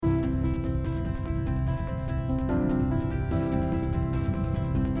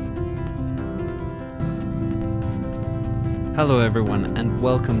Hello everyone, and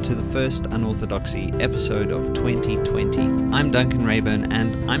welcome to the first Unorthodoxy episode of 2020. I'm Duncan Rayburn,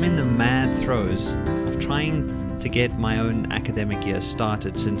 and I'm in the mad throes of trying to get my own academic year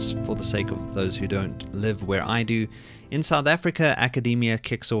started, since, for the sake of those who don't live where I do, in South Africa, academia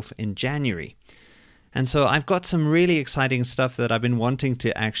kicks off in January. And so I've got some really exciting stuff that I've been wanting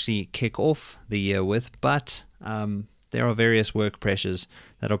to actually kick off the year with, but there are various work pressures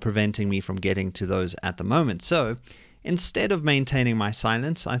that are preventing me from getting to those at the moment. So instead of maintaining my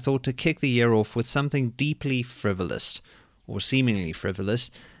silence, I thought to kick the year off with something deeply frivolous, or seemingly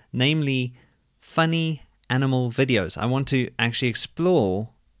frivolous, namely funny animal videos. I want to actually explore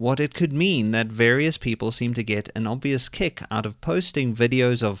what it could mean that various people seem to get an obvious kick out of posting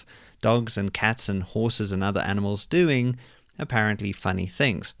videos of dogs and cats and horses and other animals doing apparently funny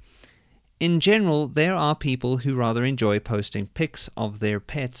things. In general, there are people who rather enjoy posting pics of their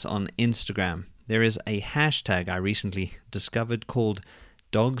pets on Instagram. There is a hashtag I recently discovered called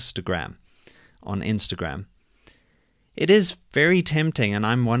Dogstagram on Instagram. It is very tempting, and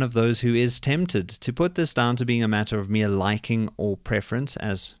I'm one of those who is tempted, to put this down to being a matter of mere liking or preference,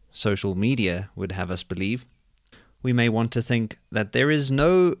 as social media would have us believe. We may want to think that there is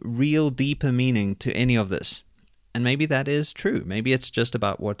no real deeper meaning to any of this. And maybe that is true. Maybe it's just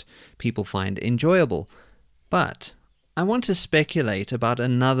about what people find enjoyable. But I want to speculate about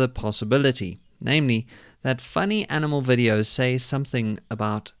another possibility, namely that funny animal videos say something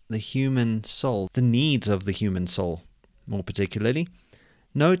about the human soul, the needs of the human soul, more particularly.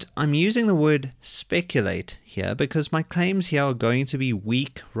 Note, I'm using the word speculate here because my claims here are going to be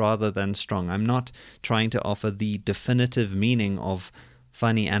weak rather than strong. I'm not trying to offer the definitive meaning of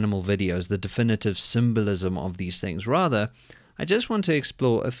funny animal videos, the definitive symbolism of these things. Rather, I just want to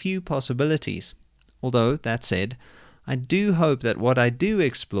explore a few possibilities. Although, that said, I do hope that what I do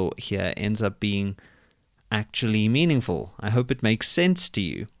explore here ends up being actually meaningful. I hope it makes sense to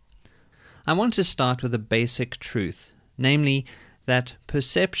you. I want to start with a basic truth, namely that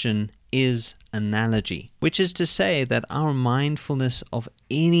perception is analogy, which is to say that our mindfulness of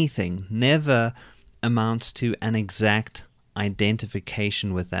anything never amounts to an exact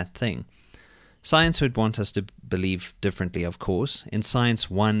identification with that thing. Science would want us to believe differently, of course. In science,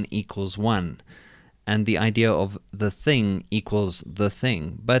 1 equals 1. And the idea of the thing equals the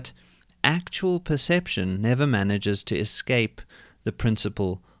thing. But actual perception never manages to escape the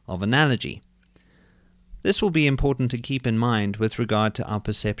principle of analogy. This will be important to keep in mind with regard to our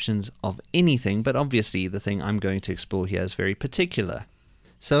perceptions of anything, but obviously the thing I'm going to explore here is very particular.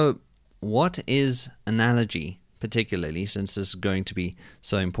 So, what is analogy, particularly, since this is going to be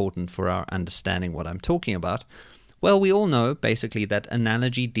so important for our understanding what I'm talking about? Well, we all know, basically, that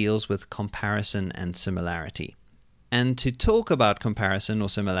analogy deals with comparison and similarity. And to talk about comparison or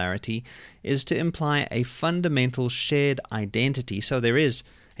similarity is to imply a fundamental shared identity. So there is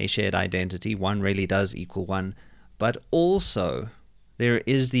a shared identity, 1 really does equal 1, but also there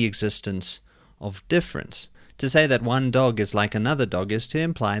is the existence of difference. To say that one dog is like another dog is to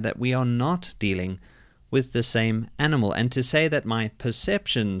imply that we are not dealing with the same animal, and to say that my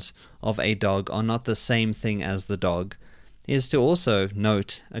perceptions of a dog are not the same thing as the dog is to also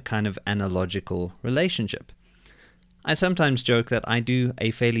note a kind of analogical relationship. I sometimes joke that I do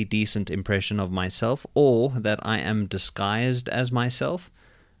a fairly decent impression of myself, or that I am disguised as myself,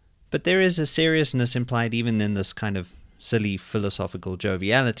 but there is a seriousness implied even in this kind of silly philosophical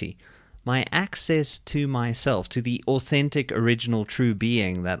joviality. My access to myself, to the authentic, original, true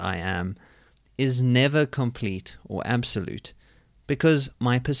being that I am, is never complete or absolute, because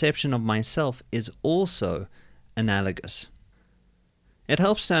my perception of myself is also analogous. It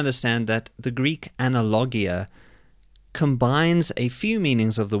helps to understand that the Greek analogia combines a few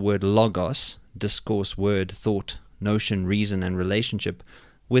meanings of the word logos, discourse, word, thought, notion, reason, and relationship,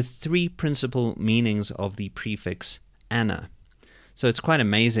 with 3 principal meanings of the prefix ana. So it's quite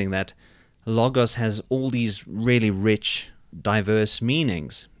amazing that logos has all these really rich, diverse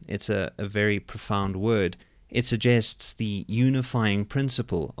meanings. It's a very profound word. It suggests the unifying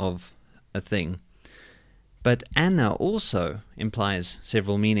principle of a thing. But ana also implies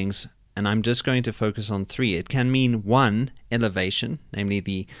several meanings, and I'm just going to focus on 3. It can mean 1, elevation, namely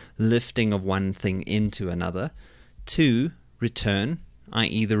the lifting of one thing into another. 2, return,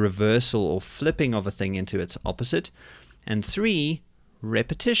 i.e. the reversal or flipping of a thing into its opposite. And 3,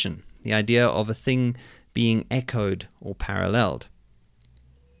 repetition, the idea of a thing being echoed or paralleled.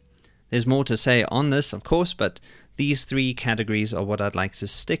 There's more to say on this, of course, but these 3 categories are what I'd like to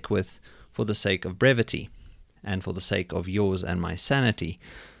stick with for the sake of brevity, and for the sake of yours and my sanity.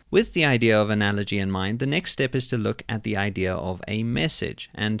 With the idea of analogy in mind, the next step is to look at the idea of a message,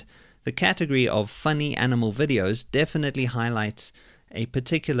 and The category of funny animal videos definitely highlights a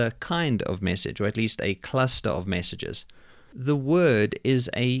particular kind of message, or at least a cluster of messages. The word is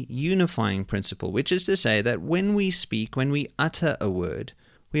a unifying principle, which is to say that when we speak, when we utter a word,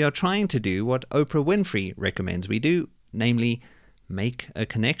 we are trying to do what Oprah Winfrey recommends we do, namely, make a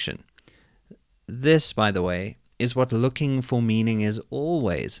connection. This, by the way, is what looking for meaning is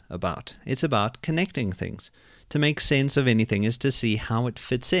always about. It's about connecting things. To make sense of anything is to see how it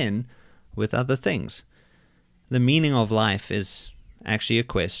fits in with other things. The meaning of life is actually a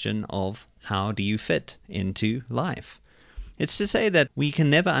question of how do you fit into life. It's to say that we can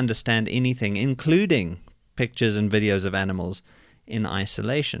never understand anything, including pictures and videos of animals, in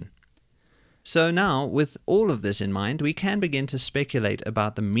isolation. So now, with all of this in mind, we can begin to speculate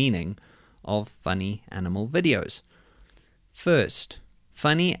about the meaning of funny animal videos. First,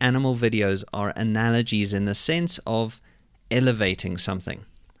 funny animal videos are analogies in the sense of elevating something.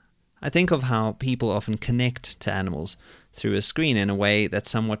 I think of how people often connect to animals through a screen in a way that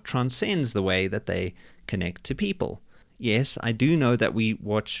somewhat transcends the way that they connect to people. Yes, I do know that we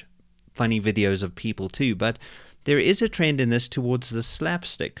watch funny videos of people too, but there is a trend in this towards the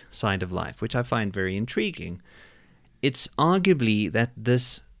slapstick side of life, which I find very intriguing. It's arguably that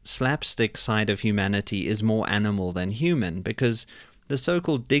this slapstick side of humanity is more animal than human, because the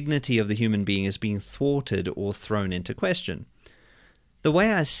so-called dignity of the human being is being thwarted or thrown into question. The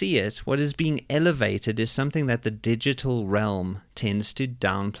way I see it, what is being elevated is something that the digital realm tends to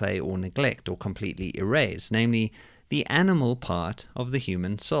downplay or neglect or completely erase, namely the animal part of the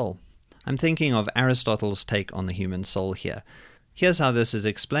human soul. I'm thinking of Aristotle's take on the human soul here. Here's how this is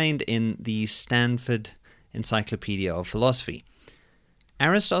explained in the Stanford Encyclopedia of Philosophy.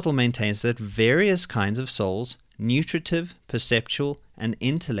 Aristotle maintains that various kinds of souls, nutritive, perceptual, and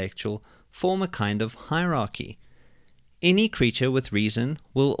intellectual, form a kind of hierarchy. Any creature with reason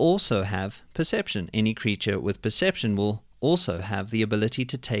will also have perception. Any creature with perception will also have the ability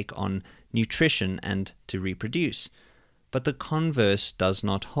to take on nutrition and to reproduce. But the converse does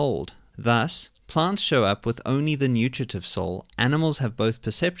not hold. Thus, plants show up with only the nutritive soul, animals have both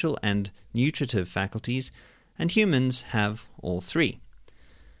perceptual and nutritive faculties, and humans have all three.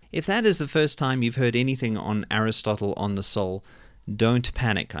 If that is the first time you've heard anything on Aristotle on the soul, don't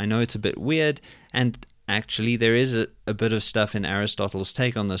panic. I know it's a bit weird, and actually there is a bit of stuff in Aristotle's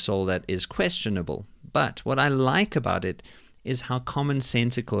take on the soul that is questionable. But what I like about it is how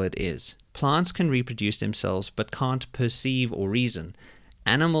commonsensical it is. Plants can reproduce themselves but can't perceive or reason.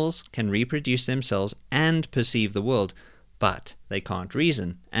 Animals can reproduce themselves and perceive the world, but they can't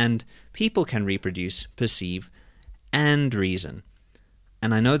reason. And people can reproduce, perceive, and reason.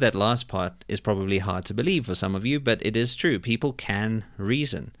 And I know that last part is probably hard to believe for some of you, but it is true. People can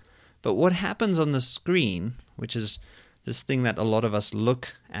reason. But what happens on the screen, which is this thing that a lot of us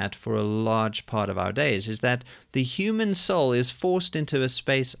look at for a large part of our days, is that the human soul is forced into a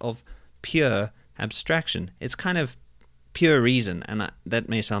space of pure abstraction. It's kind of pure reason, and that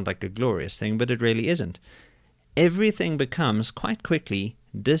may sound like a glorious thing, but it really isn't. Everything becomes quite quickly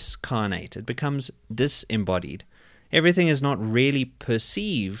discarnate. It becomes disembodied. Everything is not really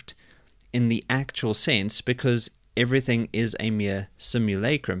perceived in the actual sense because everything is a mere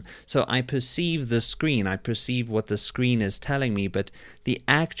simulacrum. So I perceive the screen, I perceive what the screen is telling me, but the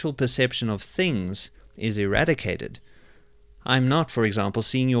actual perception of things is eradicated. I'm not, for example,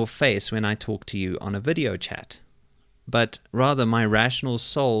 seeing your face when I talk to you on a video chat, but rather my rational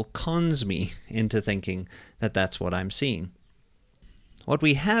soul cons me into thinking that that's what I'm seeing. What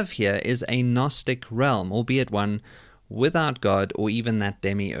we have here is a Gnostic realm, albeit one without God or even that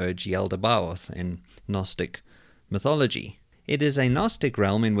demiurge Yaldabaoth in Gnostic mythology. It is a Gnostic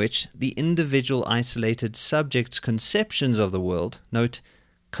realm in which the individual isolated subject's conceptions of the world, note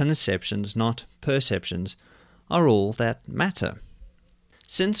conceptions, not perceptions, are all that matter.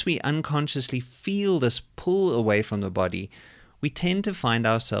 Since we unconsciously feel this pull away from the body, we tend to find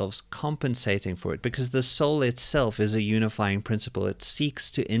ourselves compensating for it because the soul itself is a unifying principle. It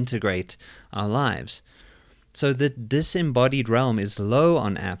seeks to integrate our lives. So the disembodied realm is low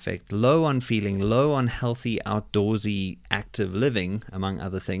on affect, low on feeling, low on healthy, outdoorsy, active living, among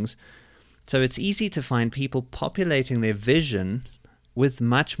other things. So it's easy to find people populating their vision with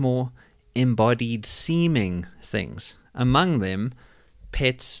much more embodied seeming things. Among them,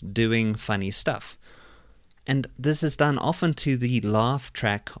 pets doing funny stuff. And this is done often to the laugh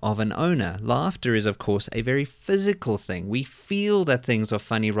track of an owner. Laughter is, of course, a very physical thing. We feel that things are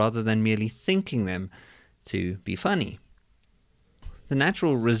funny rather than merely thinking them to be funny. The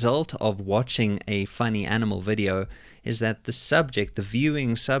natural result of watching a funny animal video is that the subject, the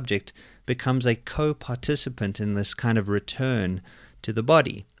viewing subject, becomes a co-participant in this kind of return to the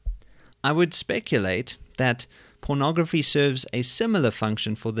body. I would speculate that pornography serves a similar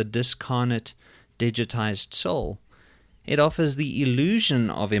function for the discarnate, digitized soul. It offers the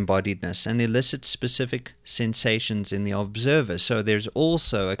illusion of embodiedness and elicits specific sensations in the observer, so there's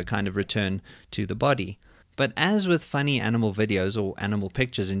also a kind of return to the body. But as with funny animal videos or animal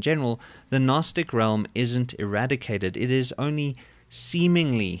pictures in general, the Gnostic realm isn't eradicated. It is only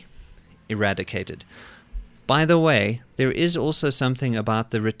seemingly eradicated. By the way, there is also something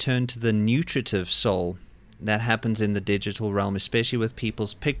about the return to the nutritive soul that happens in the digital realm, especially with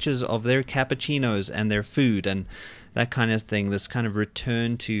people's pictures of their cappuccinos and their food and that kind of thing, this kind of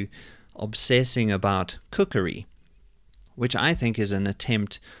return to obsessing about cookery, which I think is an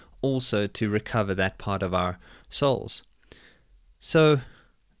attempt also to recover that part of our souls. So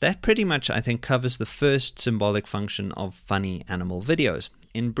that pretty much, I think, covers the first symbolic function of funny animal videos.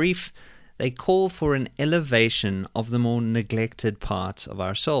 In brief, they call for an elevation of the more neglected parts of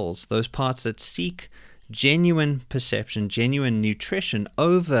our souls, those parts that seek genuine perception, genuine nutrition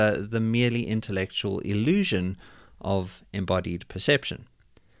over the merely intellectual illusion of embodied perception.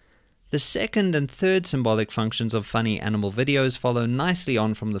 The second and third symbolic functions of funny animal videos follow nicely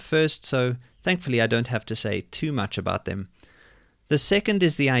on from the first, so thankfully I don't have to say too much about them. The second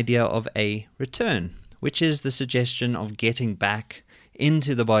is the idea of a return, which is the suggestion of getting back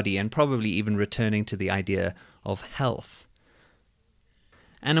into the body and probably even returning to the idea of health.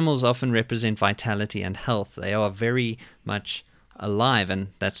 Animals often represent vitality and health. They are very much alive, and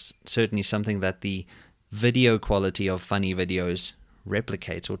that's certainly something that the video quality of funny videos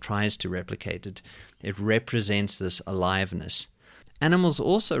replicates or tries to replicate it. It represents this aliveness. Animals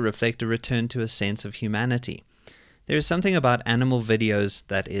also reflect a return to a sense of humanity. There is something about animal videos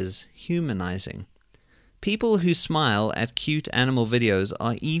that is humanizing. People who smile at cute animal videos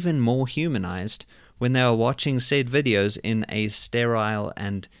are even more humanized when they are watching said videos in a sterile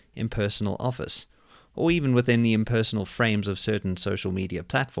and impersonal office, or even within the impersonal frames of certain social media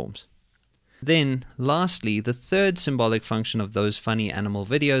platforms. Then, lastly, the third symbolic function of those funny animal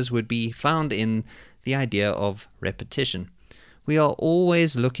videos would be found in the idea of repetition. We are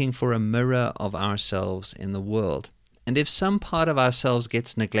always looking for a mirror of ourselves in the world, and if some part of ourselves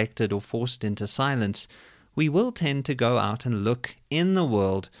gets neglected or forced into silence, we will tend to go out and look in the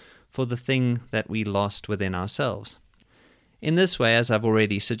world for the thing that we lost within ourselves. In this way, as I've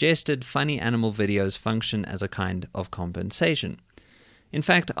already suggested, funny animal videos function as a kind of compensation. In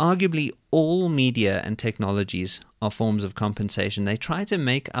fact, arguably all media and technologies are forms of compensation. They try to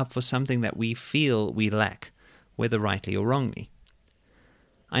make up for something that we feel we lack, whether rightly or wrongly.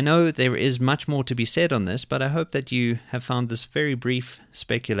 I know there is much more to be said on this, but I hope that you have found this very brief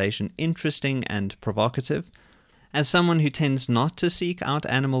speculation interesting and provocative. As someone who tends not to seek out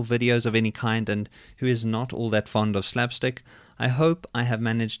animal videos of any kind and who is not all that fond of slapstick, I hope I have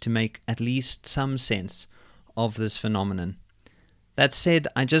managed to make at least some sense of this phenomenon. That said,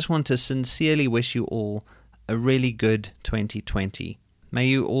 I just want to sincerely wish you all a really good 2020. May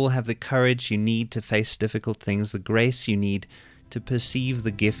you all have the courage you need to face difficult things, the grace you need to perceive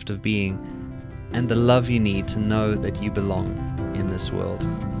the gift of being, and the love you need to know that you belong in this world.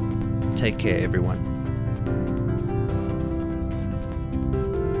 Take care, everyone.